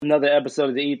Another episode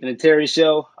of the Ethan and Terry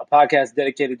Show, a podcast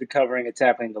dedicated to covering and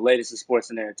tackling the latest in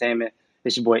sports and entertainment.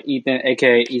 It's your boy Ethan,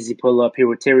 aka Easy Pull Up, here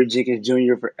with Terry Jenkins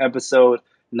Jr. for episode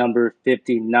number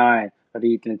 59 of the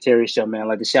Ethan and Terry Show, man. I'd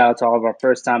like to shout out to all of our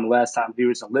first time and last time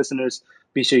viewers and listeners.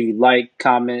 Be sure you like,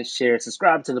 comment, share,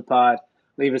 subscribe to the pod,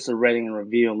 leave us a rating and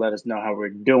review, and let us know how we're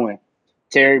doing.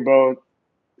 Terry, bro,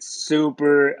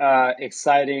 super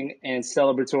exciting and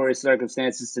celebratory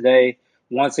circumstances today.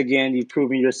 Once again, you've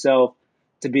proven yourself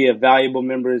to be a valuable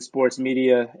member of sports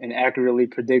media and accurately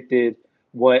predicted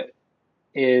what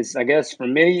is, I guess, for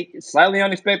many, slightly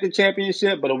unexpected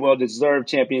championship, but a well-deserved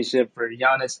championship for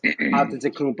Giannis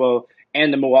Antetokounmpo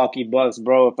and the Milwaukee Bucks,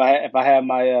 bro. If I have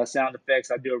my sound effects,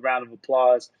 I'd do a round of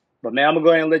applause. But man, I'm gonna go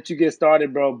ahead and let you get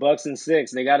started, bro. Bucks and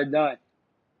 6, they got it done.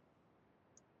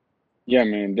 Yeah,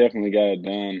 man, definitely got it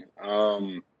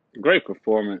done. Great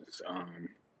performance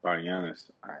by Giannis.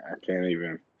 I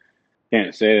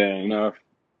can't say that enough.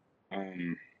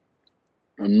 Um,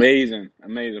 amazing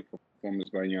performance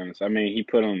by Giannis. I mean, he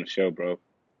put on the show, bro.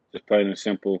 Just plain and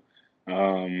simple.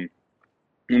 Um,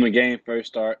 when the game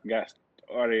first got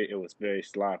started, it was very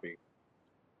sloppy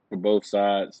for both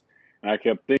sides. And I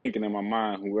kept thinking in my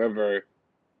mind, whoever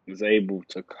is able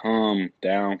to calm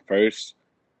down first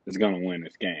is gonna win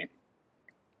this game.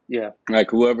 Yeah.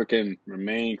 Like whoever can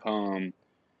remain calm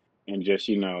and just,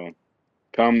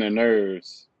 calm their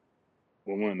nerves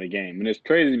will win the game. And it's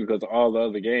crazy because all the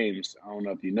other games, I don't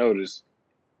know if you noticed,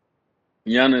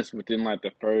 Giannis within like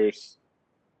the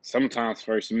sometimes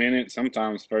first minute,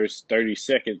 sometimes first 30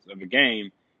 seconds of a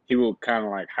game, he will kind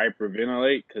of like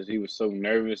hyperventilate because he was so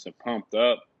nervous and pumped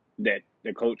up that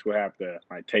the coach would have to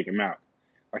like take him out.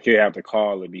 Like he'd have to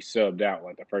call to be subbed out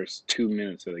like the first 2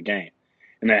 minutes of the game.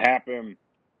 And that happened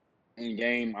in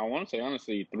game, I want to say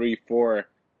honestly, 4,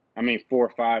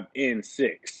 5, and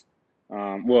 6.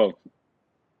 Well,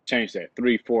 change that,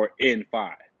 3, 4, and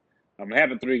 5. It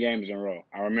happened 3 games in a row.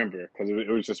 I remember because it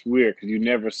was just weird because you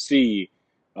never see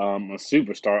a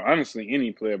superstar, honestly,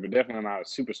 any player, but definitely not a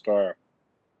superstar,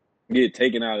 get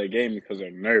taken out of the game because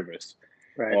they're nervous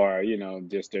Right. or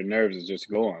just their nerves is just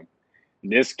going.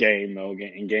 This game, though,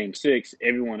 in game 6,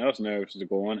 everyone else nerves is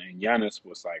going, and Giannis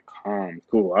was like calm,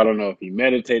 cool. I don't know if he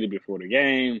meditated before the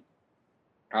game.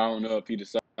 I don't know if he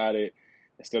decided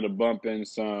instead of bumping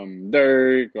some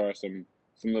dirt or some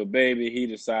little baby, he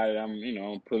decided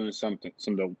I'm putting some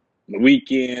the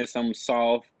weekend, something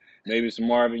soft, maybe some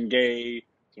Marvin Gaye,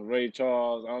 some Ray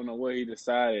Charles. I don't know what he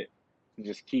decided to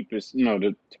just keep his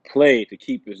to play to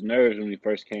keep his nerves when he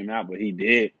first came out, but he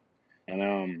did,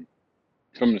 and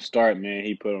from the start, man,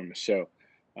 he put on the show.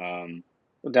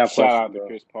 Without Shout question, out to bro.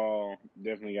 Chris Paul.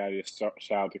 Definitely got to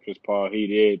shout out to Chris Paul. He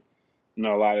did. A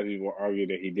lot of people argue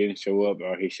that he didn't show up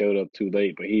or he showed up too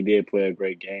late, but he did play a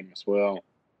great game as well.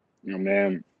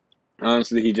 Man,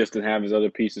 honestly, he just didn't have his other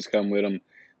pieces come with him.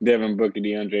 Devin Booker,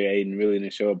 DeAndre Ayton really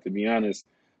didn't show up, to be honest.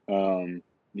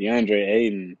 DeAndre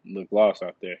Ayton looked lost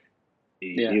out there.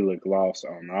 Yeah. He looked lost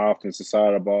on the offensive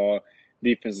side of the ball,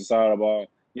 defensive side of the ball.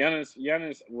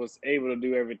 Giannis was able to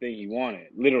do everything he wanted,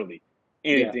 literally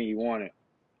Yeah. anything he wanted.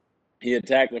 He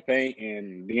attacked the paint,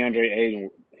 and DeAndre Ayton,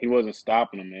 he wasn't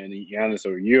stopping him, man. Giannis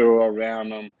a Euro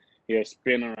around him. He'll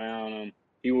spin around him.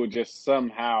 He would just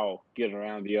somehow get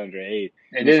around DeAndre Ayton.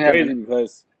 They And it's didn't have crazy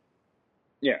because,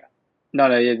 yeah,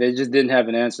 no, yeah, they just didn't have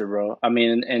an answer, bro. I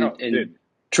mean, no, and didn't.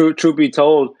 truth be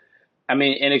told, I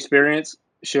mean, inexperience,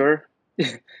 sure.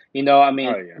 I Oh, mean,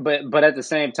 yeah. but at the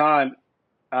same time,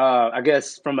 I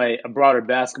guess from a broader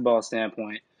basketball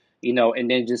standpoint, and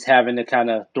then just having to kind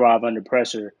of thrive under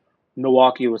pressure,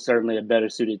 Milwaukee was certainly a better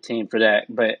suited team for that.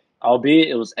 But albeit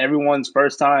it was everyone's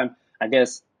first time, I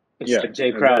guess, Yeah, except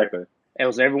Jay Crowder. exactly. It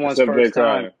was everyone's Except Jay first time,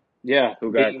 Crowder, yeah,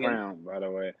 who got being in, crowned, by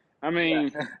the way. I yeah,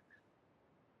 mean,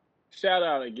 shout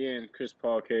out again, Chris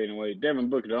Paul carrying away. Devin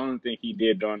Booker, the only thing he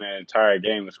did during that entire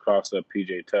game was cross up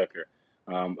PJ Tucker.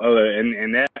 And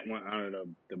that went under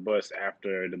the bus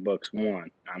after the Bucks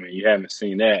won. I mean, you haven't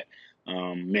seen that,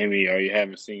 maybe, or you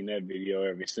haven't seen that video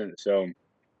ever since. So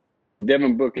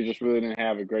Devin Booker just really didn't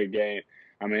have a great game.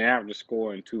 I mean, after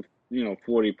scoring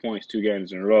 40 points 2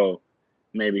 games in a row,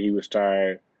 maybe he was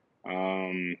tired.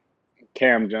 Um,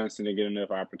 Cam Johnson didn't get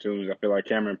enough opportunities. I feel like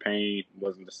Cameron Payne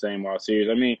wasn't the same all series.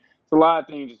 I mean, it's a lot of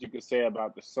things that you could say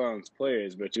about the Suns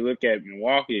players, but you look at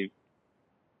Milwaukee,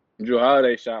 Drew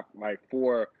Holiday shot like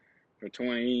 4 for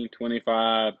 20,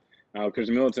 25. Chris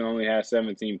Middleton only had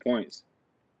 17 points.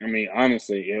 I mean,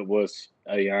 honestly, it was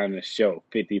a Giannis show.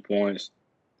 50 points,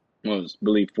 I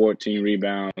believe 14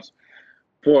 rebounds,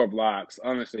 4 blocks.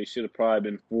 Honestly, should have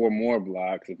probably been 4 more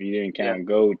blocks if you didn't yeah, count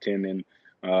goaltending.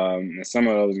 And some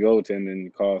of those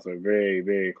goaltending calls are very,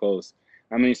 very close.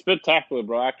 I mean, spectacular,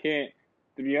 bro. I can't,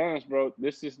 to be honest, bro.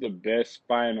 This is the best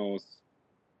finals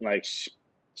like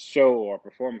show or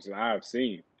performance that I've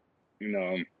seen. You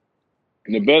know,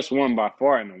 the best one by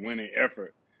far in the winning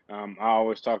effort. I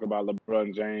always talk about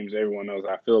LeBron James. Everyone knows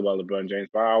how I feel about LeBron James,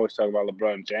 but I always talk about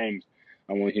LeBron James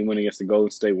when he went against the Golden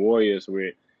State Warriors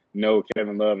with no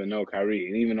Kevin Love and no Kyrie.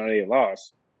 And even though they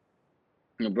lost,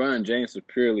 LeBron James was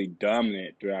purely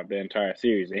dominant throughout the entire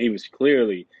series, and he was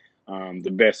clearly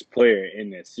the best player in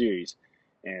that series.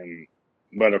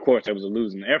 But of course, it was a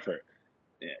losing effort.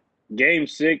 Game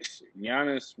 6,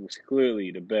 Giannis was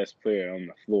clearly the best player on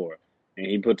the floor, and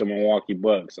he put the Milwaukee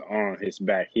Bucks on his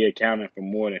back. He accounted for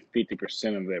more than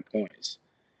 50% of their points.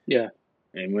 Yeah.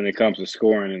 And when it comes to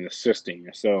scoring and assisting.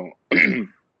 So,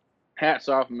 hats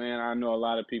off, man. I know a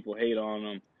lot of people hate on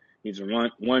him. He's a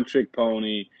one-trick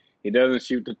pony. He doesn't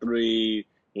shoot the three.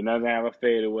 He doesn't have a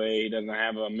fadeaway. He doesn't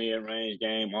have a mid-range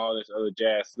game, all this other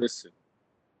jazz. Listen,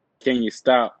 can you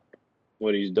stop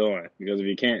what he's doing? Because if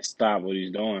you can't stop what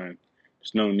he's doing,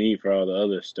 there's no need for all the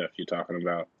other stuff you're talking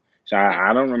about. So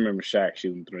I don't remember Shaq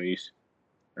shooting threes.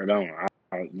 I don't.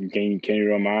 Can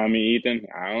you remind me, Ethan?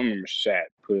 I don't remember Shaq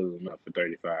pulling up for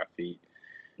 35 feet.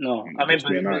 No, I And mean, just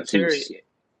being but honest, he was. Terry,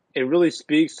 it really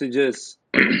speaks to just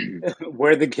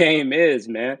where the game is,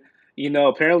 man.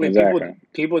 Apparently Exactly.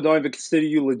 people don't even consider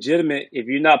you legitimate if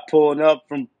you're not pulling up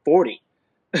from 40,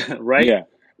 right? Yeah.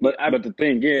 Yeah, But the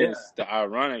thing yeah, is, the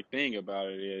ironic thing about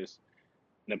it is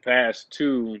the past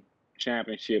two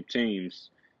championship teams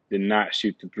did not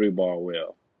shoot the three ball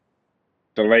well.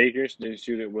 The Lakers didn't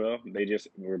shoot it well. They just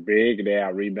were big. They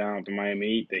out rebounded the Miami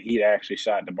Heat. The Heat actually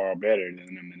shot the ball better than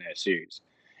them in that series.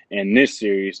 In this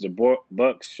series, the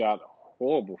Bucks shot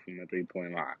horrible from the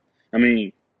 3-point line. I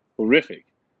mean, horrific,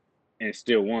 and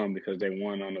still won because they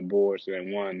won on the boards. They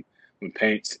won with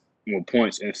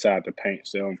points inside the paint.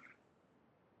 So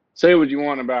say what you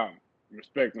want about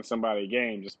respecting somebody's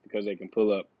game just because they can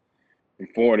pull up from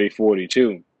 40,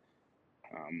 42.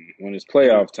 When it's yeah.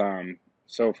 playoff time,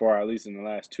 so far, at least in the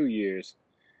last 2 years,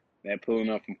 that pulling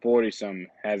up from 40-something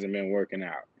hasn't been working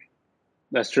out.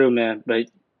 That's true, man. But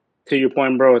to your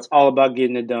point, bro, it's all about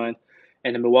getting it done.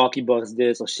 And the Milwaukee Bucks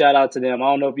did. So shout out to them. I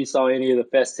don't know if you saw any of the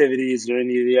festivities or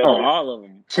any of the Oh, other all of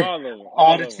them. All of them. all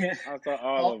All the of them. ten, I saw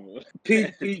all all, of them.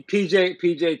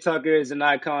 PJ Tucker is an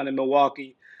icon in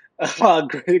Milwaukee.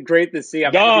 Great to see.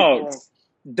 I mean, the people,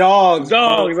 Dogs. dogs, bro,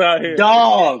 Dogs out here.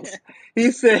 dogs. Dogs.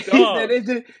 He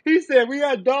said we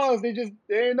got dogs. They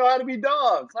didn't know how to be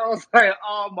dogs. I was like,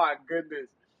 oh my goodness,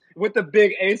 with the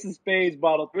big Ace of Spades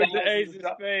bottle, With the thousands ace of of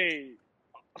dollars. spades.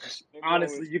 That boy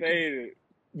Honestly, was faded.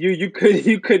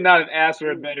 you could not have asked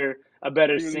for He, a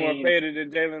better he was more scene. faded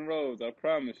than Jalen Rose, I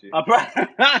promise you.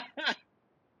 I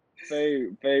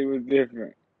Fade was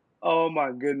different. Oh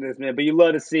my goodness, man! But you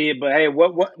love to see it. But hey,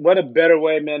 what a better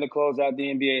way, man, to close out the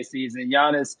NBA season.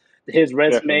 Giannis, his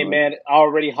resume, Definitely. man,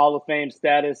 already Hall of Fame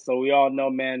status. So we all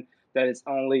know, man, that it's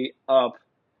only up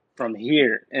from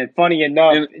here. And funny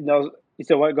enough, And you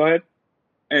said what? Go ahead.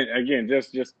 And again,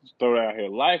 just throw it out here.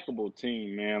 Likable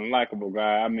team, man. Likable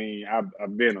guy. I mean,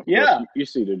 I've been, of course, Yeah, you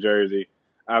see the jersey.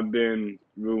 I've been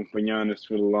rooting for Giannis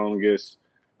for the longest.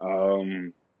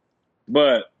 Um,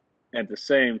 but at the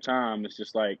same time, it's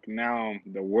just like now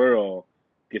the world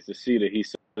gets to see that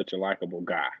he's such a likable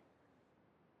guy.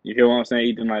 You hear what I'm saying,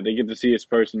 Ethan? Like they get to see his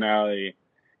personality,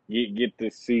 get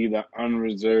to see the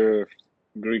unreserved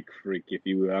Greek freak, if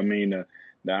you will. I mean,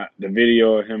 the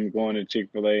video of him going to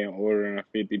Chick-fil-A and ordering a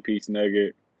 50-piece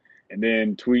nugget, and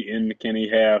then tweeting, "Can he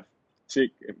have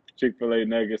Chick-fil-A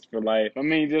nuggets for life?" I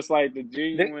mean, just like the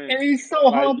genuine, and he's so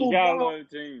like you humble, gotta bro. love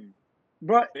the team.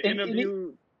 Bro, The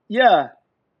interview, yeah,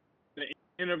 the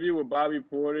interview with Bobby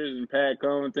Porter's and Pat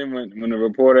Connaughton when the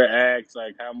reporter asked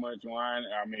like how much wine,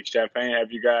 I mean champagne,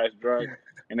 have you guys drunk,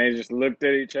 and they just looked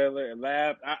at each other and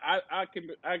laughed. I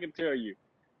can tell you,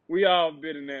 we all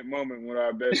been in that moment with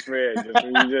our best friend. Just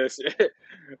when you just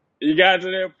you got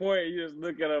to that point, you just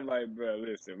look at them like, bro,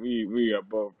 listen, we are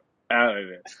both out of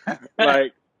there.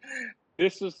 Like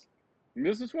this is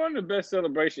this is one of the best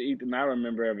celebrations Ethan I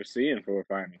remember ever seeing for a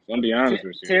finals. I'll be honest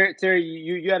with you. Terry,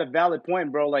 you had a valid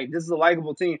point, bro. Like this is a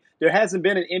likable team. There hasn't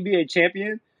been an NBA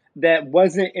champion that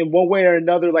wasn't in one way or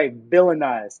another like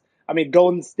villainized. I mean,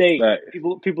 Golden State. Like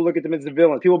People look at them as a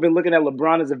villain. People have been looking at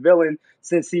LeBron as a villain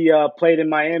since he played in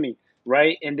Miami,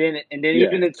 right? And then yeah,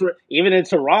 even in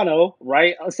Toronto,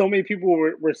 right? So many people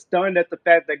were stunned at the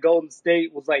fact that Golden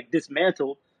State was like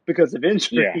dismantled because of yeah,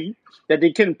 injury that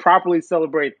they couldn't properly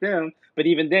celebrate them. But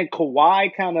even then,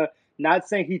 Kawhi kind of not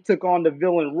saying he took on the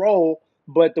villain role,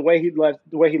 but the way he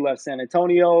left San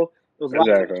Antonio, there was a lot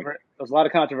of exactly. there was a lot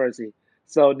of controversy.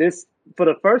 So for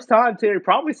the first time, Terry,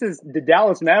 probably since the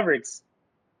Dallas Mavericks,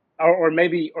 or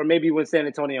maybe when San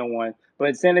Antonio won,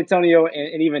 but San Antonio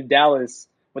and even Dallas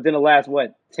within the last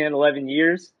 10, 11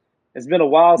 years, it's been a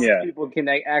while since Yeah, people can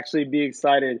actually be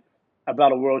excited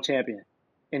about a world champion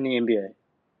in the NBA.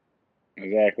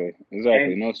 exactly.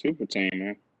 And No super team,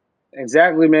 man.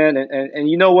 exactly, man. And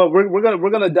you know what? We're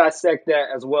gonna dissect that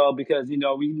as well because we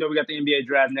got the NBA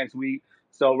draft next week,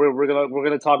 so we're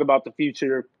gonna talk about the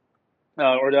future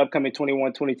or the upcoming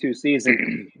 21-22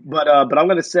 season. But I'm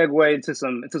gonna segue into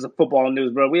some football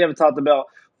news, bro. We haven't talked about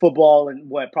football in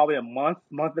probably a month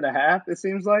and a half. It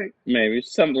seems like. Maybe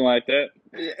something like that.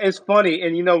 It's funny,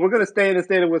 and we're gonna stay in the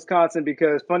state of Wisconsin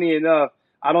because, funny enough,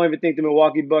 I don't even think the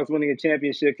Milwaukee Bucks winning a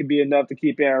championship could be enough to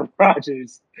keep Aaron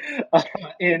Rodgers uh,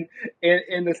 in,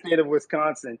 in the state of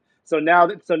Wisconsin. So now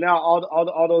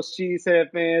all those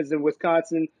cheesehead fans and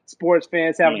Wisconsin sports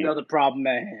fans have Mm. another problem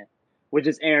at hand, which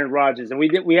is Aaron Rodgers, and we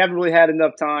haven't really had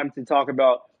enough time to talk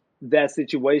about that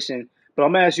situation. But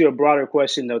I'm gonna ask you a broader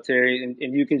question though, Terry,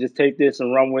 and you can just take this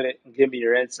and run with it and give me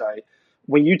your insight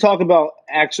when you talk about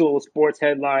actual sports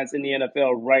headlines in the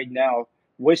NFL right now,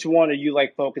 which one are you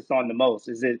like focused on the most?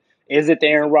 Is it the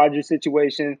Aaron Rodgers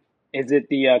situation? Is it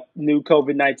the new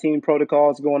COVID-19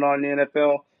 protocols going on in the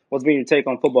NFL? What's been your take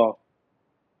on football?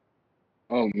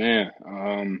 Oh man.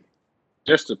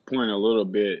 Just to point a little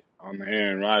bit on the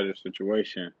Aaron Rodgers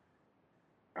situation,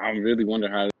 I really wonder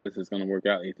how this is going to work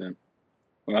out, Ethan.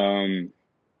 Um,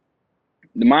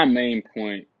 my main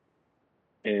point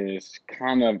is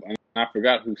kind of, I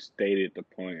forgot who stated the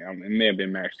point. It may have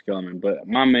been Max Kellerman, but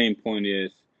my main point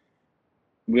is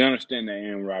we understand that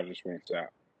Aaron Rodgers wants out.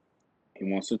 He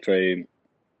wants to trade.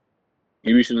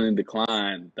 He recently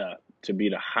declined to be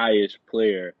the highest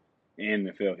player in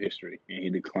NFL history, and he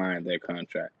declined that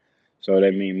contract. So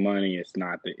that means money is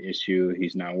not the issue.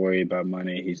 He's not worried about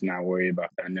money. He's not worried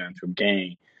about financial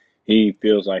gain. He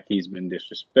feels like he's been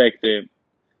disrespected.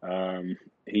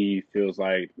 He feels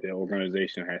like the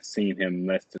organization has seen him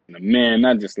less than a man,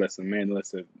 not just less than a man,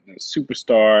 less than a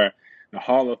superstar, a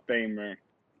Hall of Famer,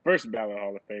 first ballot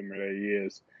Hall of Famer that he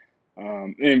is,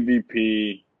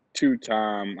 MVP,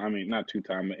 I mean, not two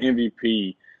time, but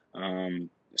MVP,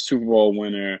 Super Bowl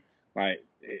winner. Like,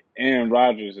 Aaron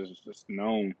Rodgers is just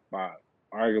known by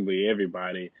arguably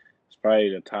everybody. He's probably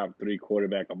the top three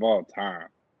quarterback of all time.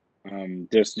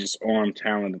 Just arm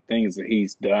talent, the things that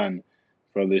he's done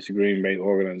for this Green Bay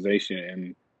organization,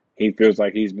 and he feels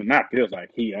like he's been not feels like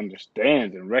he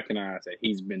understands and recognizes that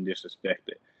he's been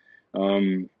disrespected.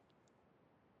 Um,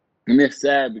 and it's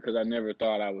sad because I never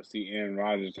thought I would see Aaron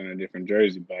Rodgers in a different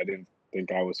jersey, but I didn't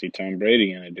think I would see Tom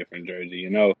Brady in a different jersey.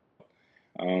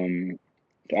 Um,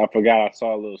 I forgot I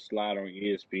saw a little slide on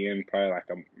ESPN probably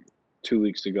like 2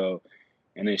 weeks ago,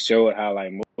 and it showed how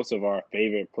like most of our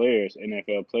favorite players,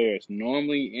 NFL players,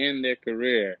 normally end their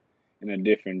career in a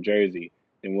different jersey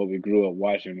than what we grew up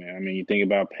watching. Man, I mean, you think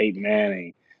about Peyton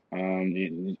Manning.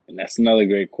 That's another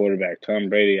great quarterback. Tom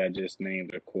Brady, I just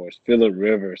named, of course. Phillip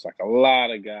Rivers, like a lot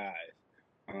of guys,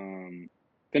 um,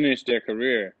 finished their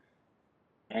career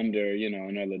under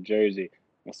another jersey.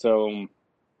 So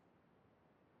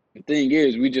the thing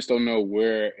is, we just don't know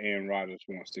where Aaron Rodgers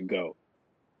wants to go.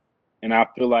 And I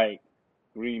feel like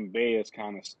Green Bay is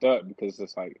kind of stuck because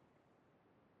it's like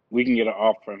we can get an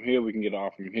offer from here, we can get an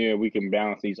offer from here, we can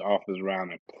balance these offers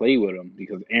around and play with them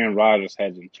because Aaron Rodgers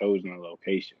hasn't chosen a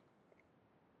location.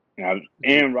 Now,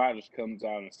 Aaron Rodgers comes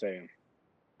out and saying,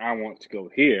 "I want to go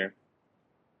here.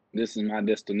 This is my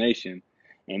destination,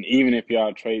 and even if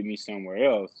y'all trade me somewhere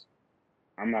else,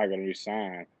 I'm not going to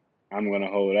resign. I'm going to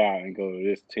hold out and go to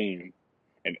this team."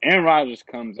 If Aaron Rodgers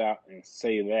comes out and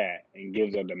say that and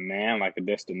gives a demand like a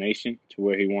destination to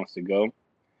where he wants to go,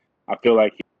 I feel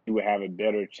like he would have a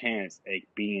better chance at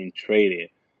being traded,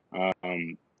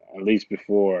 um, at least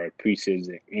before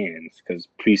preseason ends, because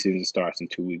preseason starts in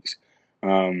 2 weeks.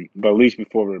 But at least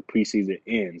before the preseason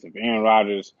ends, if Aaron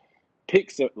Rodgers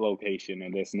picks a location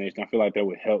and destination, I feel like that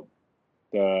would help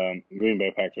the Green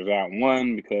Bay Packers out.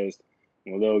 One, because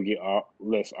they'll get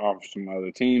less offers from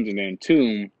other teams, and then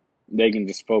two, they can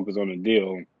just focus on the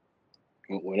deal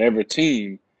with whatever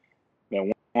team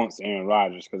that wants Aaron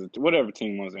Rodgers, because whatever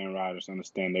team wants Aaron Rodgers,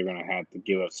 understand they're going to have to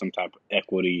give up some type of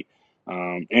equity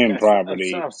and Yes,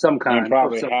 property, of some and kind, of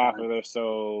probably some half kind. of their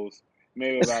souls,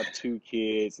 maybe about two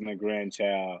kids and a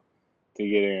grandchild to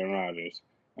get Aaron Rodgers.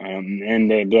 And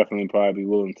they're definitely probably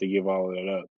willing to give all of that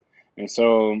up. And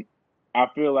so I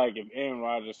feel like if Aaron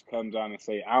Rodgers comes out and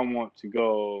say, "I want to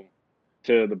go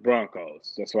to the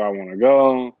Broncos. That's where I want to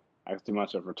go. I see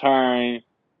myself retiring,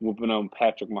 whooping on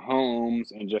Patrick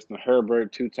Mahomes and Justin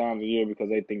Herbert 2 times a year because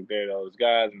they think they're those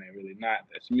guys and they're really not.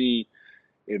 That's me."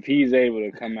 if he's able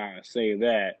to come out and say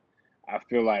that, I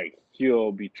feel like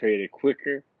he'll be traded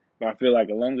quicker. But I feel like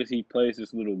as long as he plays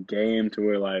this little game to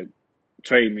where like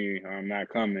trade me, I'm not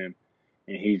coming,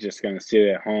 and he's just gonna sit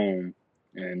at home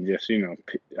and just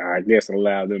I guess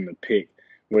allow them to pick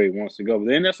where he wants to go. But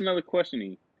then that's another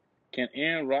question: can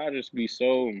Aaron Rodgers be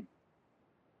so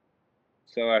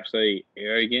I say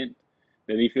arrogant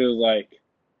that he feels like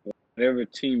whatever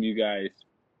team you guys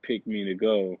pick me to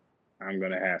go, I'm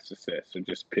gonna have success. So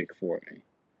just pick for me.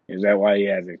 Is that why he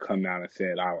hasn't come out and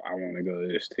said I want to go to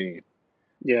this team?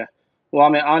 Yeah. Well, I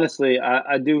mean, honestly,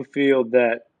 I do feel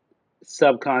that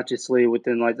subconsciously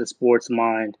within like the sports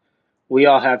mind, we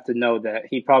all have to know that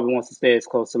he probably wants to stay as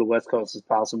close to the West Coast as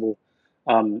possible.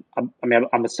 I mean,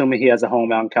 I'm assuming he has a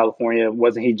home out in California.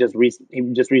 Wasn't he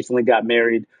he just recently got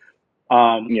married?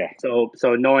 Yeah, So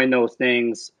knowing those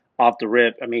things off the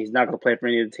rip, I mean, he's not going to play for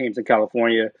any of the teams in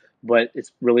California, but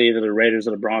it's really either the Raiders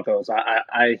or the Broncos.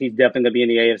 He's definitely going to be in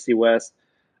the AFC West.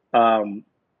 Um,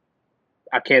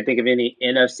 I can't think of any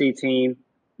NFC team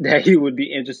that he would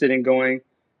be interested in going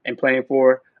and playing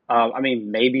for. I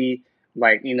mean, maybe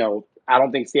like I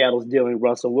don't think Seattle's dealing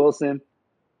Russell Wilson,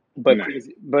 but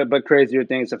no, but crazier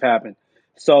things have happened.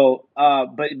 So,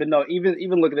 but no, even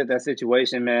looking at that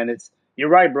situation, man, it's you're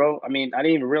right, bro. I mean, I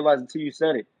didn't even realize until you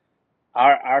said it.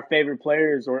 Our favorite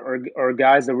players or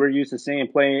guys that we're used to seeing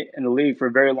play in the league for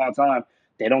a very long time,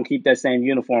 they don't keep that same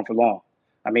uniform for long.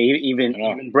 I mean, at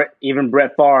all. Even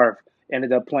Brett Favre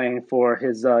ended up playing for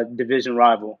his division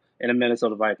rival in the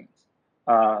Minnesota Vikings.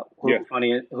 Yeah,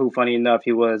 Who funny enough,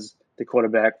 he was the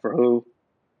quarterback for who?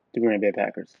 The Green Bay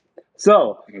Packers.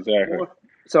 So exactly.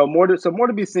 more, more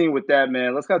to be seen with that,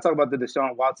 man. Let's kind of talk about the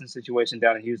Deshaun Watson situation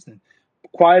down in Houston.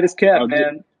 Quiet as kept, Um, j-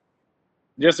 man.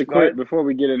 just a Go ahead. quick before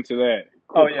we get into that,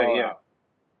 Oh quick yeah, call yeah. out.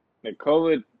 The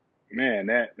COVID, man,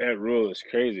 that rule is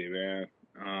crazy, man.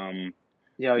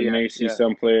 Yeah, oh, We yeah, may see yeah.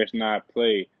 some players not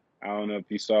play. I don't know if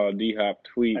you saw D Hop I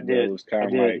tweet, but it did. was I kind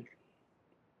of did. like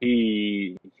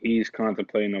he's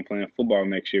contemplating on playing football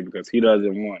next year because he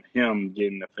doesn't want him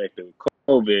getting affected with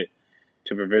COVID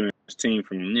to prevent his team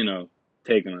from,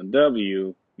 taking a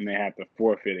W and they have to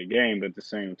forfeit a game. But at the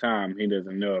same time, he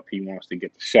doesn't know if he wants to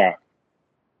get the shot,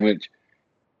 which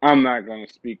I'm not going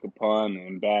to speak upon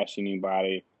and bash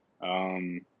anybody.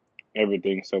 Um,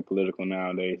 Everything's so political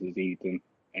nowadays, is Ethan,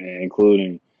 and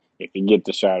including if you get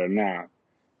the shot or not.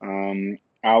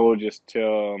 I will just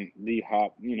tell D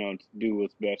Hop, to do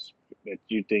what's best that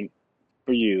you think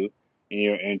for you and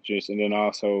your interests, and then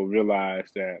also realize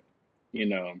that, you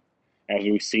know, as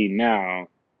we see now,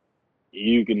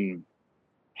 you can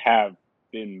have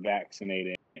been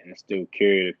vaccinated and still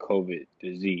carry the COVID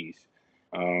disease,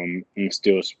 and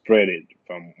still spread it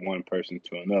from one person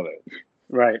to another.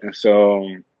 Right. And so,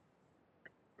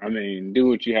 I mean, do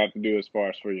what you have to do as far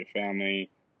as for your family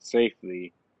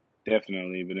safely,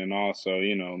 definitely, but then also,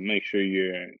 make sure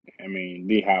I mean,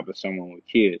 D Hop is someone with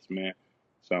kids, man.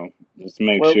 So just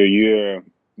make Well, sure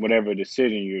whatever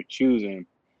decision you're choosing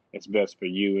is best for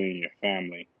you and your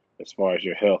family as far as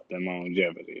your health and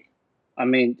longevity. I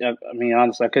mean,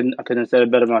 honestly, I couldn't have said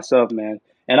it better myself, man.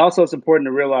 And also, it's important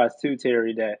to realize too,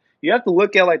 Terry, that you have to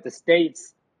look at like the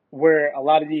states where a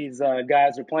lot of these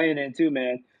guys are playing in too,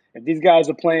 man. If these guys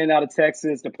are playing out of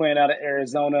Texas, they're playing out of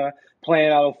Arizona,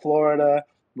 playing out of Florida,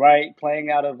 right? Playing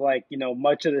out of like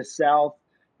much of the South,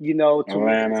 to where it's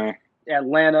Atlanta,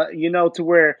 Atlanta, to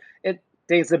where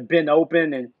things have been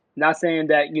open, and not saying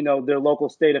that their local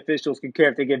state officials can care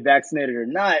if they get vaccinated or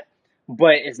not,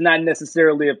 but it's not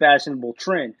necessarily a fashionable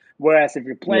trend. Whereas if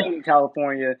you're yeah, playing in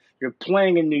California, you're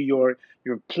playing in New York,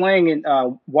 you're playing in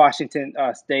Washington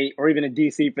State, or even in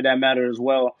D.C. for that matter as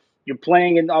well, you're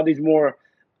playing in all these more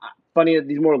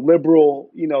these more liberal,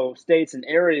 states and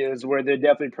areas where they're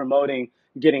definitely promoting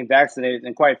getting vaccinated,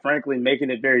 and quite frankly, making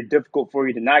it very difficult for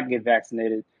you to not get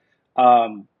vaccinated.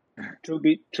 Um, truth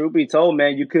be told,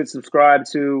 man, you could subscribe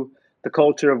to the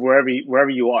culture of wherever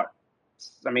you are.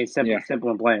 I mean, yeah, simple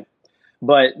and plain.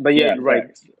 But yeah, yeah, you're right.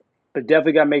 facts. But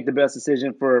definitely got to make the best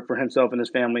decision for himself and his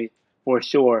family for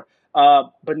sure.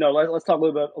 But no, let's talk a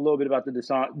little bit about the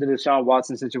Deshaun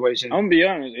Watson situation. I'm gonna be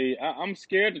honest, I'm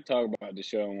scared to talk about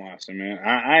Deshaun Watson, man.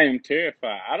 I am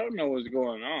terrified. I don't know what's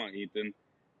going on, Ethan.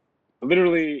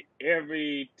 Literally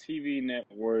every TV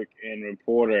network and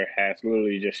reporter has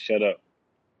literally just shut up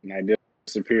and I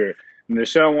disappeared. And the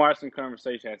Deshaun Watson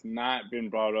conversation has not been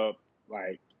brought up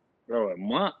like, bro, in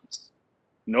months.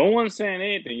 No one's saying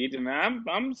anything, Ethan.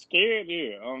 I'm scared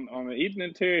here on the Ethan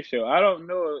and Terry show. I don't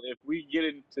know if we get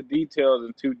into details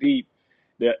and too deep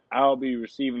that I'll be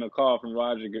receiving a call from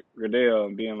Roger Goodell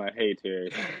and being like, "Hey,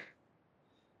 Terry,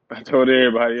 I told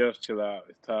everybody else chill out.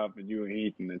 It's time for you and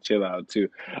Ethan to chill out too.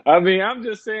 I mean, I'm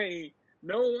just saying,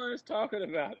 no one's talking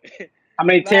about it. I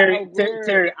mean, Not a word,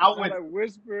 Terry, I not would a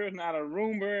whisper, not a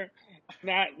rumor,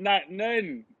 not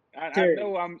nothing. I Terry.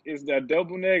 know it's the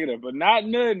double negative, but not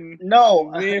nothing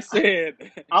No, is being said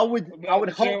I about would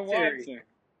Deshaun hope, Terry. Watson.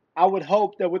 I would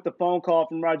hope that with the phone call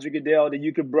from Roger Goodell that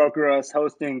you could broker us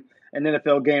hosting an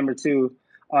NFL game or two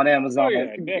on Oh Amazon.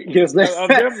 yeah, Because definitely. I'm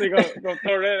definitely gonna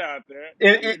throw that out there.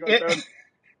 Definitely gonna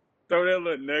throw that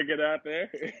little nugget out there.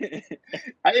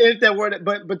 if that were,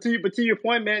 but to your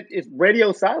point, man, it's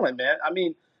radio silent, man. I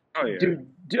mean, Oh yeah.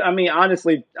 I mean,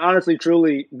 honestly,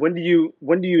 truly, when do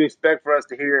you expect for us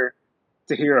to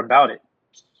hear about it?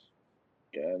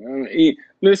 Yeah, man.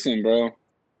 Listen, bro.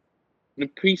 The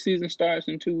preseason starts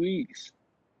in 2 weeks.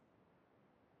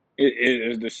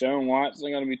 Is Deshaun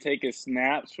Watson going to be taking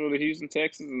snaps for the Houston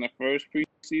Texans in the first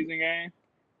preseason game?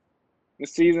 The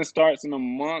season starts in a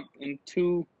month and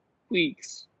 2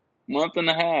 weeks, month and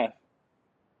a half.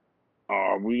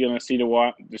 Are we going to see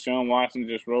Deshaun Watson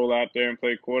just roll out there and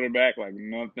play quarterback like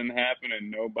nothing happened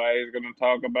and nobody's going to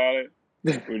talk about it?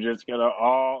 We're just going to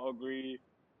all agree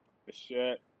to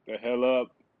shut the hell up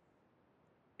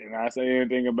and not say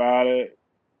anything about it.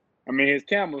 I mean, his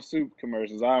Campbell Soup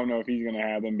commercials, I don't know if he's going to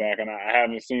have them back, and I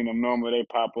haven't seen them. Normally, they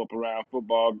pop up around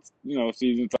football,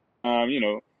 season time,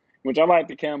 which I like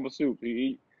the Campbell Soup.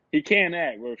 He can't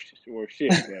act or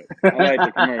shit, but I like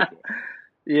the commercial.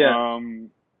 Yeah,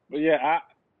 But yeah,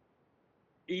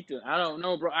 Ethan, I don't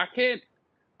know, bro.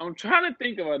 I'm trying to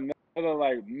think of another,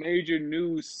 like, major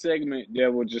news segment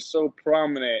that was just so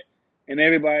prominent, and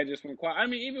everybody just went quiet. I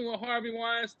mean, even with Harvey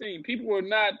Weinstein, people were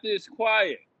not this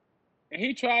quiet, and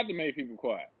he tried to make people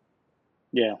quiet.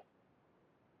 yeah.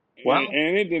 and, Well,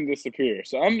 and it didn't disappear.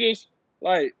 So I'm just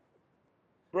like,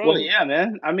 well, bro, yeah,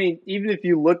 man. I mean, even if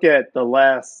you look at the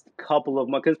last couple of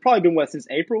months, 'cause it's probably been what since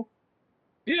April.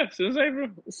 yeah, since April.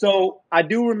 So I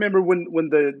do remember when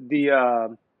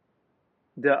the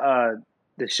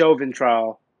the Chauvin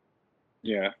trial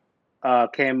Yeah,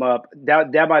 came up.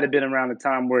 That might have been around the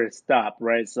time where it stopped,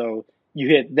 right? So you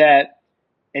hit that,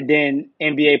 and then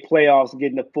NBA playoffs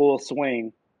getting the full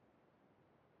swing,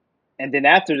 and then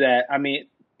after that, I mean,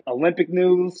 Olympic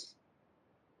news,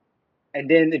 and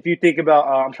then if you think about,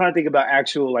 I'm trying to think about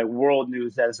actual like world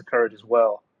news that has occurred as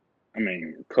well. I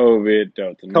mean, COVID,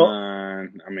 Delta Co-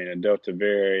 9. I mean, a Delta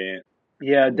variant,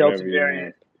 yeah, Delta whatever you want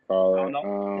variant. to I call don't it.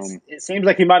 know. It seems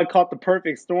like he might have caught the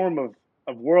perfect storm of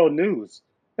world news.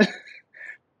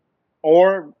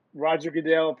 Or Roger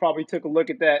Goodell probably took a look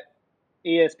at that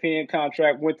ESPN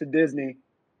contract, went to Disney.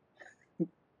 And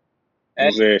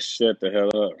Hey, said, shut the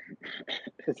hell up.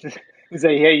 he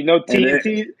say, hey, you know, And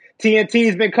then,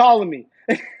 TNT's been calling me.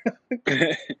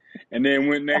 and then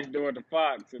went next door to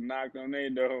Fox and knocked on their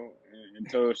door and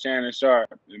told Shannon Sharp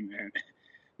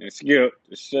and Skip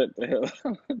to shut the hell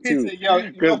up He too. said, yo,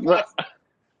 Because,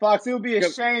 Fox, it would be a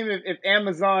shame if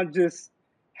Amazon just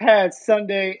had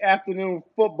Sunday afternoon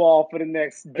football for the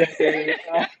next decade.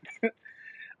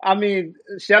 I mean,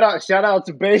 shout out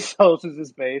to Bezos is his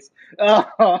space.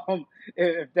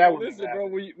 If that would listen, bro,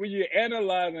 happen. when you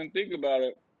analyze and think about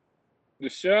it,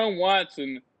 Deshaun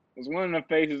Watson was one of the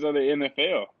faces of the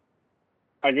NFL.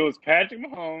 Like it was Patrick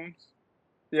Mahomes,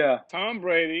 Yeah, Tom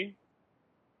Brady,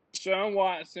 Deshaun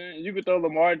Watson. You could throw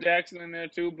Lamar Jackson in there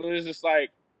too, but it's just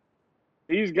like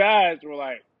these guys were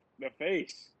like the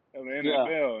face of the yeah,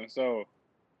 NFL. And so,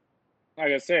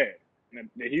 like I said,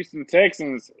 the Houston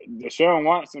Texans, Deshaun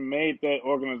Watson made that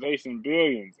organization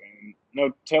billions, and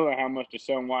no telling how much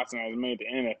Deshaun Watson has made the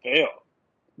NFL.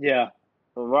 yeah.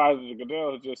 For Roger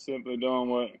Goodell is just simply doing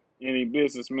what any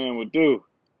businessman would do,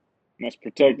 and that's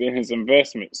protecting his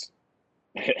investments.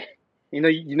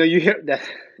 You hear that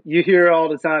you hear all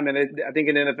the time, and I think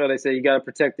in the NFL they say you got to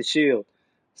protect the shield.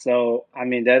 So I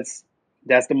mean that's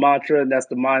the mantra and that's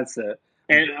the mindset.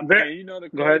 And I'm very. and you know the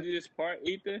Go ahead. craziest part,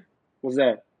 Ethan? What's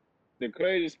that? The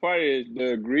craziest part is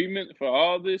the agreement for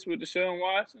all this with Deshaun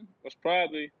Watson was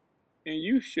probably, and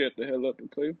you shut the hell up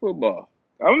and play football.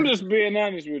 I'm just being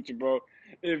honest with you, bro.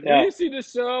 If Yeah, we see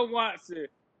Deshaun Watson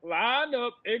line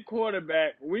up in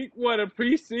quarterback week one of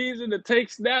preseason to take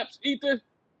snaps, Ethan,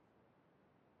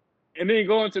 and then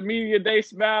go into media day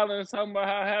smiling and talking about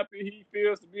how happy he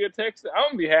feels to be a Texan, I'm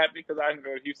gonna be happy because I can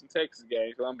go to Houston Texas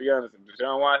games. So I'm gonna be honest, if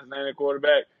Deshaun Watson ain't a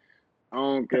quarterback, I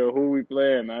don't care who we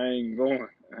playing. I ain't going.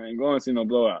 I ain't going to see no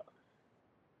blowout.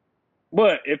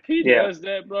 But if he yeah, does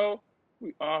that, bro,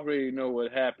 we already know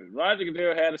what happened. Roger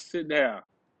Goodell had to sit down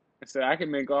and say, "I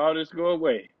can make all this go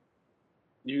away.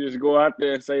 You just go out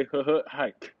there and say,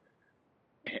 hike.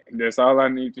 That's all I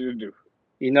need you to do."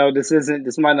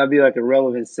 This might not be like a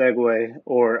relevant segue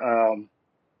or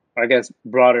I guess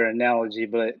broader analogy,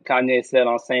 but Kanye said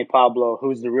on St. Pablo,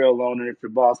 "Who's the real owner if your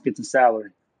boss gets a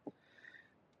salary?"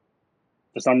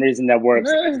 For some reason, that works.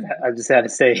 Man, I just had to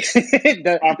say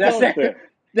I that's felt that.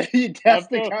 I that's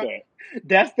the felt kind that.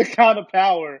 that's the kind of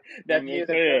power that I'm the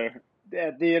just NFL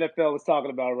saying. is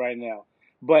talking about right now.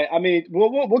 But I mean,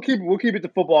 we'll keep it to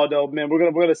football though, man. We're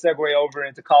gonna segue over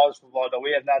into college football though.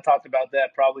 We have not talked about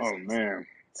that probably Oh man.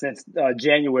 since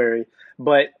January.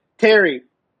 But Terry,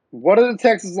 what are the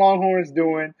Texas Longhorns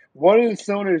doing? What are the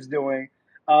Sooners doing?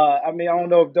 I mean, I don't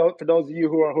know if for those of you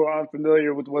who are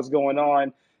unfamiliar with what's going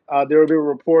on, there have been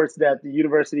reports that the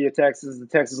University of Texas, the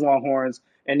Texas Longhorns,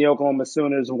 and the Oklahoma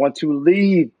Sooners want to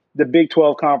leave the Big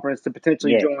 12 conference to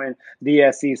potentially Yeah. join the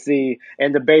SEC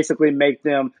and to basically make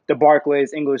them the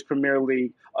Barclays English Premier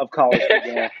League of college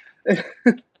football.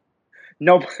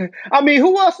 No, I mean,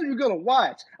 who else are you gonna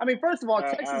watch? I mean, first of all,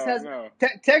 I don't know.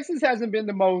 Texas hasn't been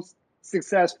the most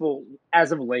successful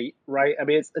as of late, right? I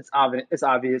mean, it's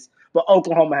obvious, but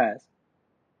Oklahoma has.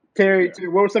 Yeah. Terry,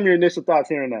 what were some of your initial thoughts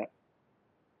hearing that?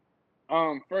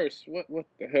 First, what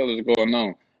the hell is going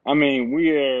on? I mean,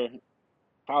 we are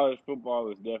college football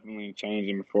is definitely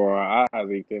changing before our eyes,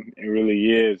 Ethan. It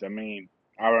really is. I mean,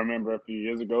 I remember a few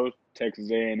years ago,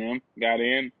 Texas A&M got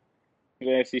in to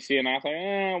the SEC, and I was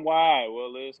like, why?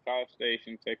 Well, it's College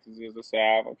Station. Texas is the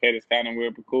South. Okay, that's kind of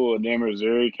weird, but cool. And then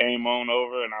Missouri came on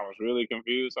over, and I was really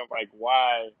confused. I'm like,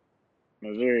 why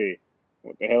Missouri?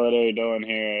 What the hell are they doing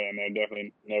here? And they're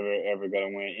definitely never ever gonna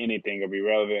win anything or be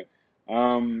relevant.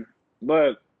 Um,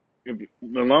 but the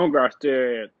longer I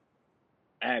stare at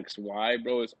X, why,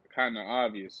 bro, it's kind of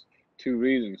obvious. Two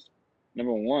reasons.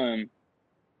 Number one,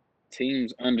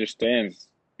 teams understands,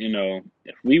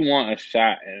 if we want a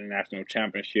shot at a national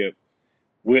championship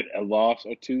with a loss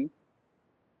or two,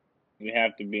 we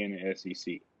have to be in the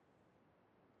SEC.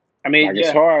 I mean, Like, it's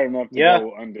yeah, hard enough to yeah,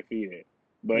 go undefeated.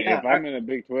 But yeah. if I'm in the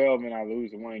Big 12 and I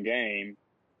lose one game,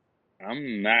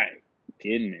 I'm not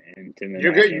getting into the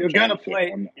You're good. national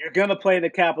championship. I'm not. You're gonna play the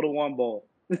Capital One Bowl.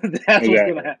 That's what's gonna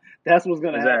Exactly. happen. That's what's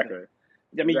gonna happen. Exactly.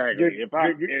 I mean, Exactly. you're If I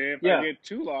yeah, get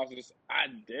two losses, I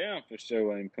damn for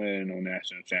sure ain't playing no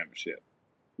national championship.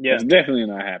 yeah. That's definitely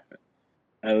not happening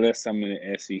unless I'm in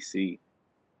the SEC.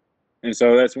 And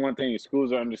so that's one thing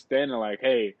schools are understanding. Like,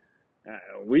 hey,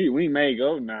 we may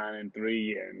go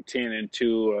 9-3 and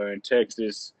 10-2, or in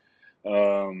Texas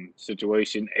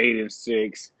situation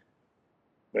 8-6.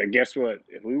 But guess what?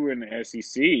 If we were in the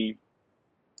SEC,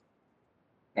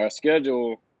 our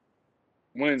schedule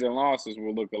wins and losses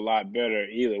will look a lot better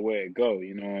either way it go.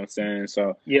 You know what I'm saying?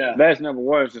 So Yeah, that's number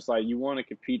one. It's just like you want to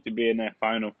compete to be in that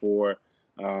Final Four.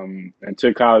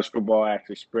 Until college football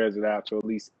actually spreads it out to at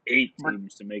least eight but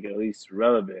teams to make it at least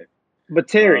relevant.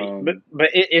 Terry, Um,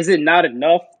 is it not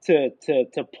enough to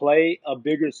play a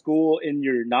bigger school in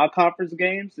your non-conference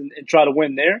games and try to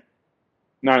win there?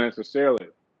 Not necessarily.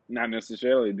 Not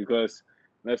necessarily, because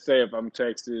let's say if I'm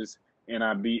Texas and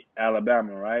I beat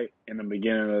Alabama, right, in the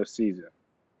beginning of the season,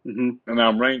 Hmm. and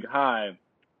I'm ranked high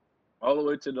all the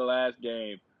way to the last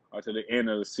game or to the end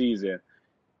of the season,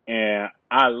 and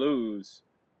I lose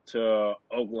to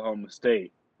Oklahoma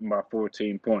State by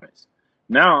 14 points.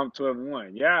 Now I'm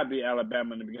 12-1. Yeah, I beat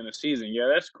Alabama in the beginning of the season. Yeah,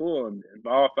 that's cool and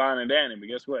all fine and dandy. But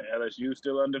guess what? LSU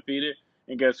still undefeated,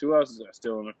 and guess who else is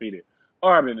still undefeated?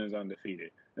 Auburn is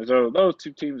undefeated, and so those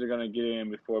two teams are gonna get in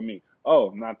before me.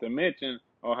 Oh, not to mention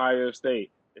Ohio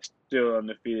State is still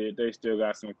undefeated. They still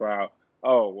got some crowd.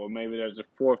 Oh, well, maybe there's a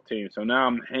fourth team. So now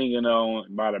I'm hanging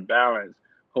on by the balance,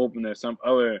 hoping that some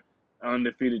other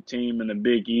undefeated team in the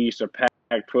Big East or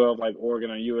Pac-12 like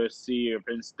Oregon or USC or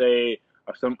Penn State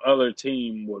or some other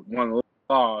team with one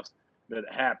loss that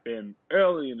happened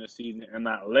early in the season and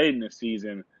not late in the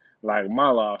season, like my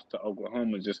loss to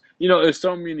Oklahoma. Just, there's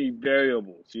so many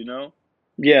variables.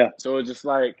 Yeah, So it's just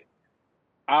like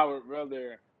I would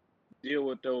rather deal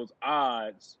with those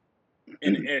odds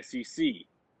in the SEC,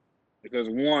 because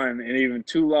one and even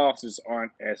two losses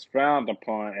aren't as frowned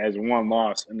upon as one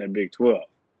loss in the Big 12.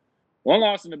 One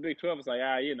loss in the Big 12 is like,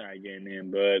 you're not getting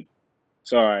in, but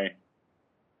sorry,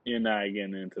 you're not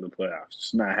getting into the playoffs.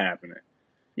 It's not happening.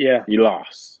 yeah, You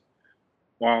lost.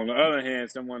 While on the other hand,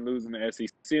 someone losing the SEC,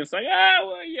 it's like,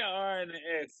 well, you are in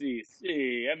the SEC.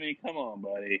 I mean, come on,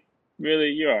 buddy. Really,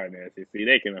 you are in the SEC.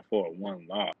 They can afford one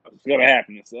loss. It's going to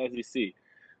happen. It's the SEC.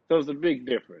 So it's a big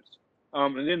difference.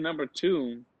 And then number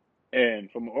two, and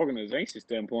from an organization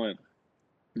standpoint,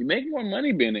 you make more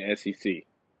money being in the SEC.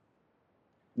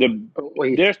 The oh,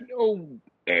 wait. there's no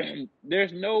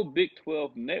there's no Big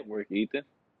 12 network, Ethan.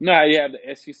 You know how you have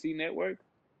the SEC network?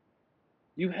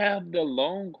 You have the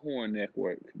Longhorn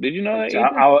Network. Did you know that,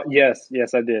 Ethan?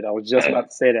 Yes, I did. I was just about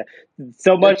to say that.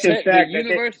 So much, in The fact, that they.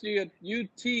 University of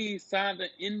UT signed an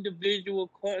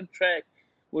individual contract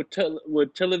with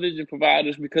television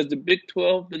providers because the Big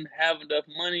 12 didn't have enough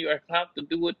money or have to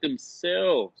do it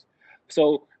themselves.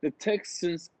 So the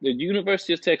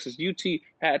University of Texas, UT,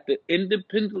 had to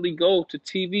independently go to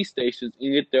TV stations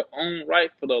and get their own right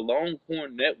for the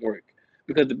Longhorn Network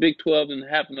because the Big 12 didn't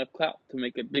have enough clout to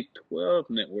make a Big 12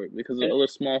 network because of other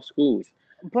small schools.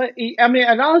 But I mean,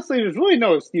 and honestly, there's really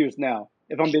no excuse now.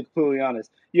 If I'm being completely honest,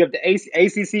 you have the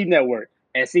ACC network,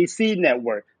 SEC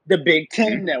network, the Big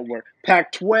Ten Mm-hmm. network,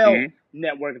 Pac-12 Mm-hmm.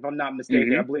 network. If I'm not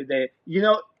mistaken, I Mm-hmm. believe they,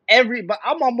 every. But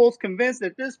I'm almost convinced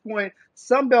at this point,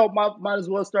 Sunbelt might as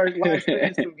well start live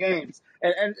streaming some games.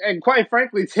 And quite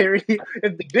frankly, Terry,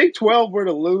 if the Big 12 were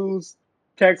to lose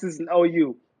Texas and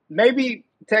OU, maybe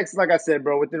Texas, like I said,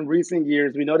 bro, within recent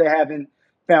years, we know they haven't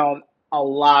found a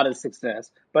lot of success.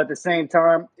 But at the same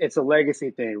time, it's a legacy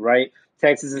thing, right?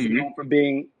 Texas is Mm-hmm. known for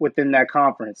being within that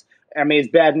conference. I mean, it's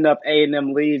bad enough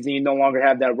A&M leaves and you no longer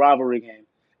have that rivalry game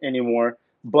anymore.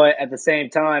 But at the same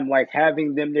time, like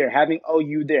having them there, having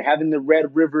OU there, having the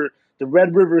Red River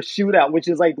shootout, which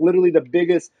is like literally the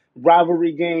biggest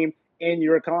rivalry game in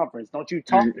your conference.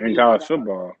 In college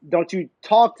football. Don't you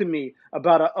talk to me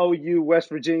about a OU West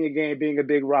Virginia game being a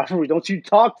big rivalry. Don't you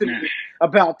talk to me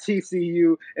about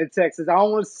TCU and Texas. I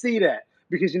don't want to see that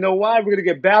because you know why? We're going to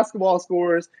get basketball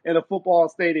scores in a football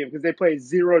stadium because they play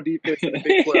zero defense in the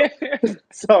Big 12.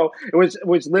 So,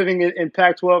 which living in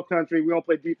Pac-12 country, we don't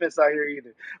play defense out here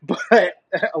either. But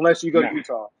unless you go to Nah,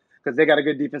 Utah because they got a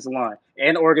good defensive line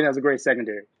and Oregon has a great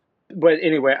secondary. But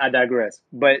anyway, I digress.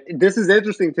 But this is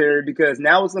interesting, Terry, because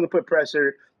now it's going to put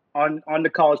pressure on the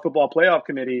college football playoff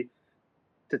committee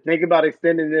to think about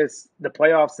extending the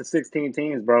playoffs to 16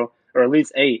 teams, bro, or at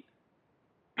least 8.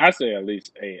 I say at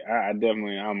least 8. I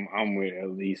definitely I'm with at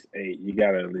least 8. You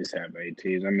gotta at least have 8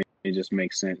 teams. I mean, it just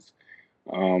makes sense.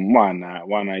 Why not?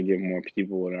 Why not give more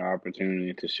people an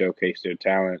opportunity to showcase their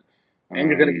talent? And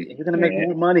you're gonna make And,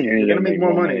 more money. and You're you gonna gotta make make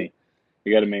more more money. money.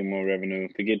 You gotta make more revenue.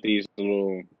 Forget these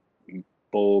little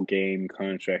bowl game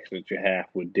contracts that you have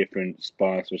with different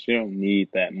sponsors. You don't need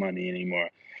that money anymore.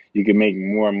 You can make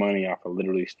more money off of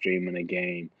literally streaming a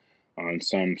game on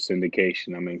some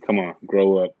syndication. I mean, come on,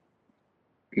 grow up.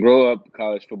 Grow up,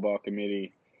 college football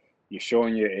committee. You're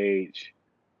showing your age.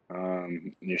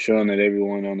 You're showing that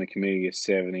everyone on the committee is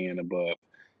 70 and above.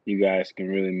 You guys can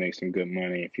really make some good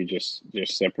money if you just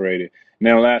separate it.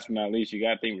 Now, last but not least, you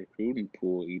got to think recruiting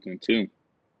pool, Ethan, too.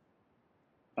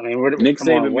 I mean, Nick come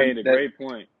on, Saban made a great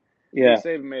point. Nick yeah,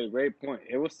 Saban made a great point.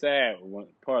 It was sad, one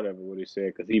part of it, what he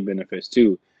said, because he benefits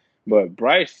too. But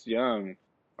Bryce Young,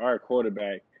 our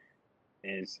quarterback,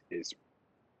 is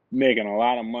making a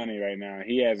lot of money right now.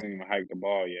 He hasn't even hiked the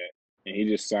ball yet, and he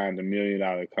just signed $1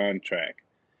 million contract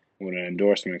with an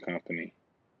endorsement company,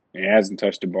 and he hasn't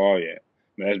touched the ball yet.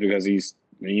 But that's because he's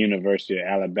the University of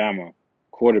Alabama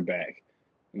quarterback,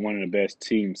 one of the best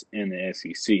teams in the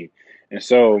SEC. And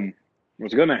so,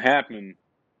 what's going to happen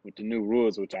with the new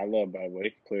rules, which I love, by the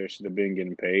way, players should have been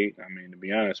getting paid. I mean, to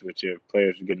be honest with you, if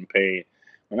players were getting paid.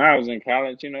 When I was in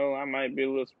college, I might be a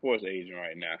little sports agent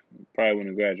right now. Probably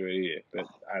wouldn't have graduated yet, but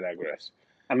I digress.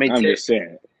 I mean, I'm just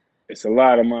saying, it's a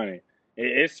lot of money.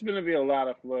 It's going to be a lot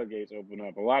of floodgates open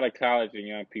up. A lot of college and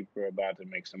young people are about to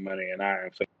make some money, and I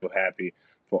am so happy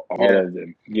for all yeah. of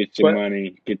them. Get your But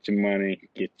money, get your money,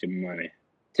 get your money.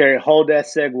 Terry, hold that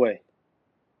segue.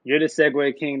 You're the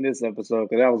segue king this episode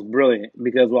because that was brilliant.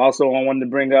 Because also I wanted to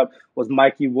bring up was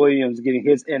Mikey Williams getting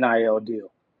his NIL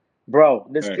deal. Bro,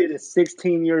 this Right. kid is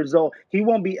 16 years old. He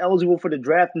won't be eligible for the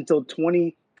draft until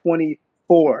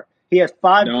 2024. He has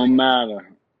Don't matter.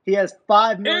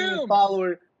 5 million M's.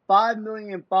 followers, 5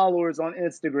 million followers on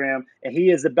Instagram, and he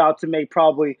is about to make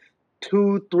probably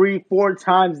 2, 3, 4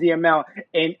 times the amount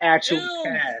in actual M's.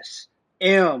 cash.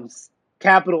 M's,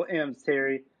 capital M's,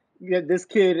 Terry. Yeah, this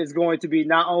kid is going to be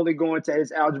not only going to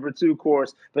his Algebra 2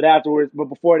 course, but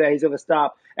before that, he's going to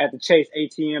stop at the Chase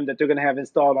ATM that they're going to have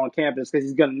installed on campus because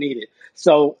he's going to need it.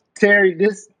 So, Terry,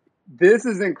 this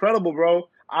is incredible, bro.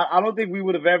 I don't think we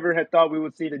would have ever had thought we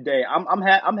would see today.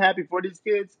 I'm happy for these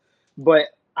kids, but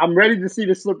I'm ready to see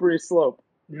the slippery slope.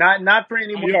 Not for Oh,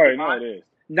 you anyone's already know demise, it is.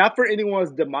 not for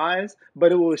anyone's demise,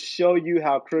 but it will show you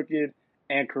how crooked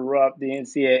and corrupt the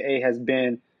NCAA has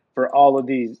been for all of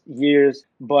these years.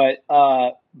 But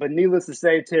needless to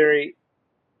say, Terry,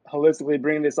 holistically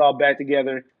bringing this all back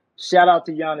together. Shout out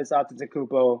to Giannis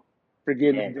Antetokounmpo for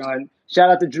getting it Thanks. done. Shout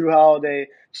out to Drew Holiday.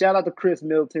 Shout out to Chris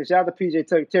Middleton. Shout out to PJ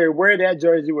Tucker. Terry, wear that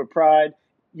jersey with pride.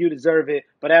 You deserve it.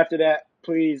 But after that,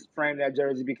 please frame that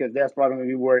jersey because that's probably going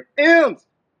to be worth M's.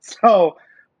 So,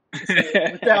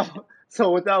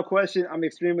 without question, I'm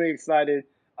extremely excited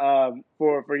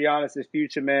for Giannis'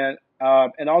 future, man.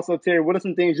 And also, Terry, what are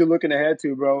some things you're looking ahead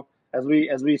to, bro, as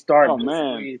we start Oh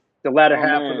man, basically the latter oh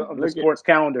half man, of the sports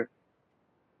calendar?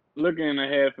 looking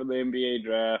ahead for the NBA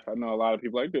draft. I know a lot of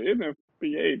people like the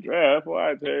NBA draft.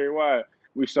 Why, Terry? Why?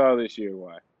 We saw this year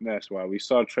why. That's why. We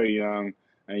saw Trey Young,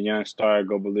 a young star,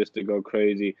 go ballistic, go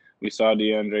crazy. We saw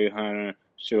DeAndre Hunter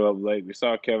show up late. We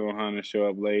saw Kevin Hunter show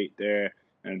up late there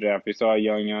in the draft. We saw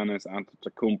young Giannis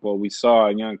Antetokounmpo. We saw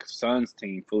a young Suns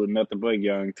team full of nothing but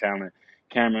young talent.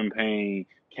 Cameron Payne,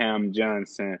 Cam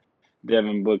Johnson,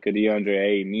 Devin Booker, DeAndre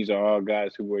Ayton. These are all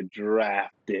guys who were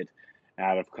drafted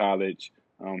out of college.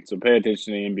 So pay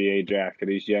attention to the NBA draft because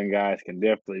these young guys can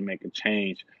definitely make a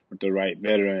change with the right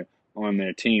veteran on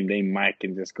their team. They might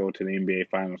can just go to the NBA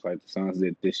Finals like the Suns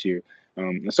did this year.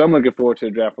 So I'm looking forward to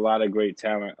the draft. A lot of great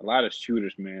talent, a lot of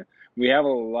shooters, man. We have a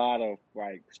lot of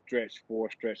like stretch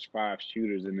 4, stretch 5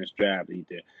 shooters in this draft,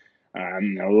 Ethan.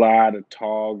 A lot of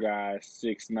tall guys,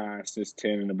 6'9",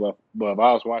 6'10", and above.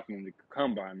 I was watching the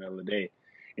combine the other day,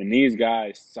 and these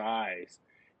guys' size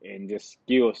and just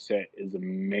skill set is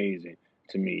amazing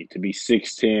to me. To be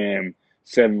 6'10",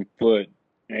 7 foot,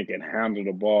 and can handle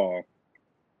the ball,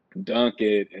 dunk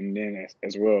it, and then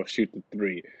as well shoot the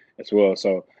three as well.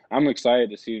 So I'm excited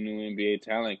to see new NBA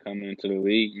talent coming into the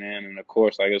league, man. And of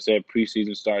course, like I said,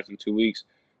 preseason starts in 2 weeks.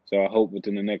 So I hope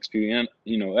within the next few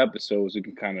episodes we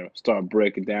can kind of start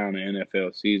breaking down the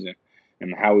NFL season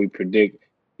and how we predict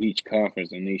each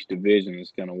conference and each division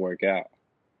is going to work out.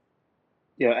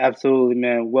 Yeah, absolutely,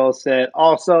 man. Well said.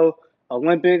 Also,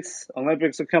 Olympics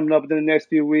are coming up in the next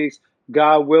few weeks.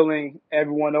 God willing,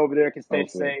 everyone over there can stay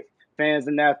Hopefully. safe, fans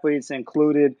and athletes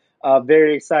included.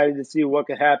 Very excited to see what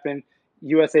could happen.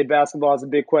 USA basketball is a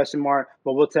big question mark,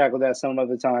 but we'll tackle that some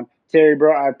other time. Terry,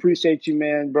 bro, I appreciate you,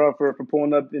 man, bro, for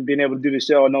pulling up and being able to do the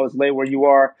show. I know it's late where you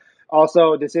are.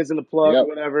 Also, this isn't a plug or Yep.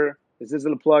 whatever. This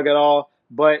isn't a plug at all.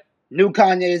 But new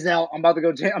Kanye is out. I'm about to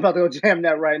go jam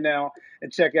that right now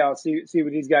and check out, see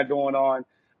what he's got going on.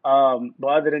 But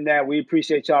other than that, we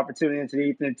appreciate y'all for tuning into the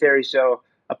Ethan and Terry Show,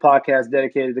 a podcast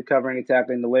dedicated to covering and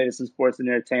tackling the latest in sports and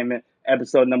entertainment,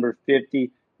 episode number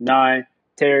 59.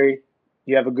 Terry,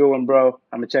 you have a good one, bro.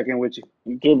 I'm going to check in with you.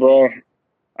 Good, bro. All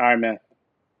right, man.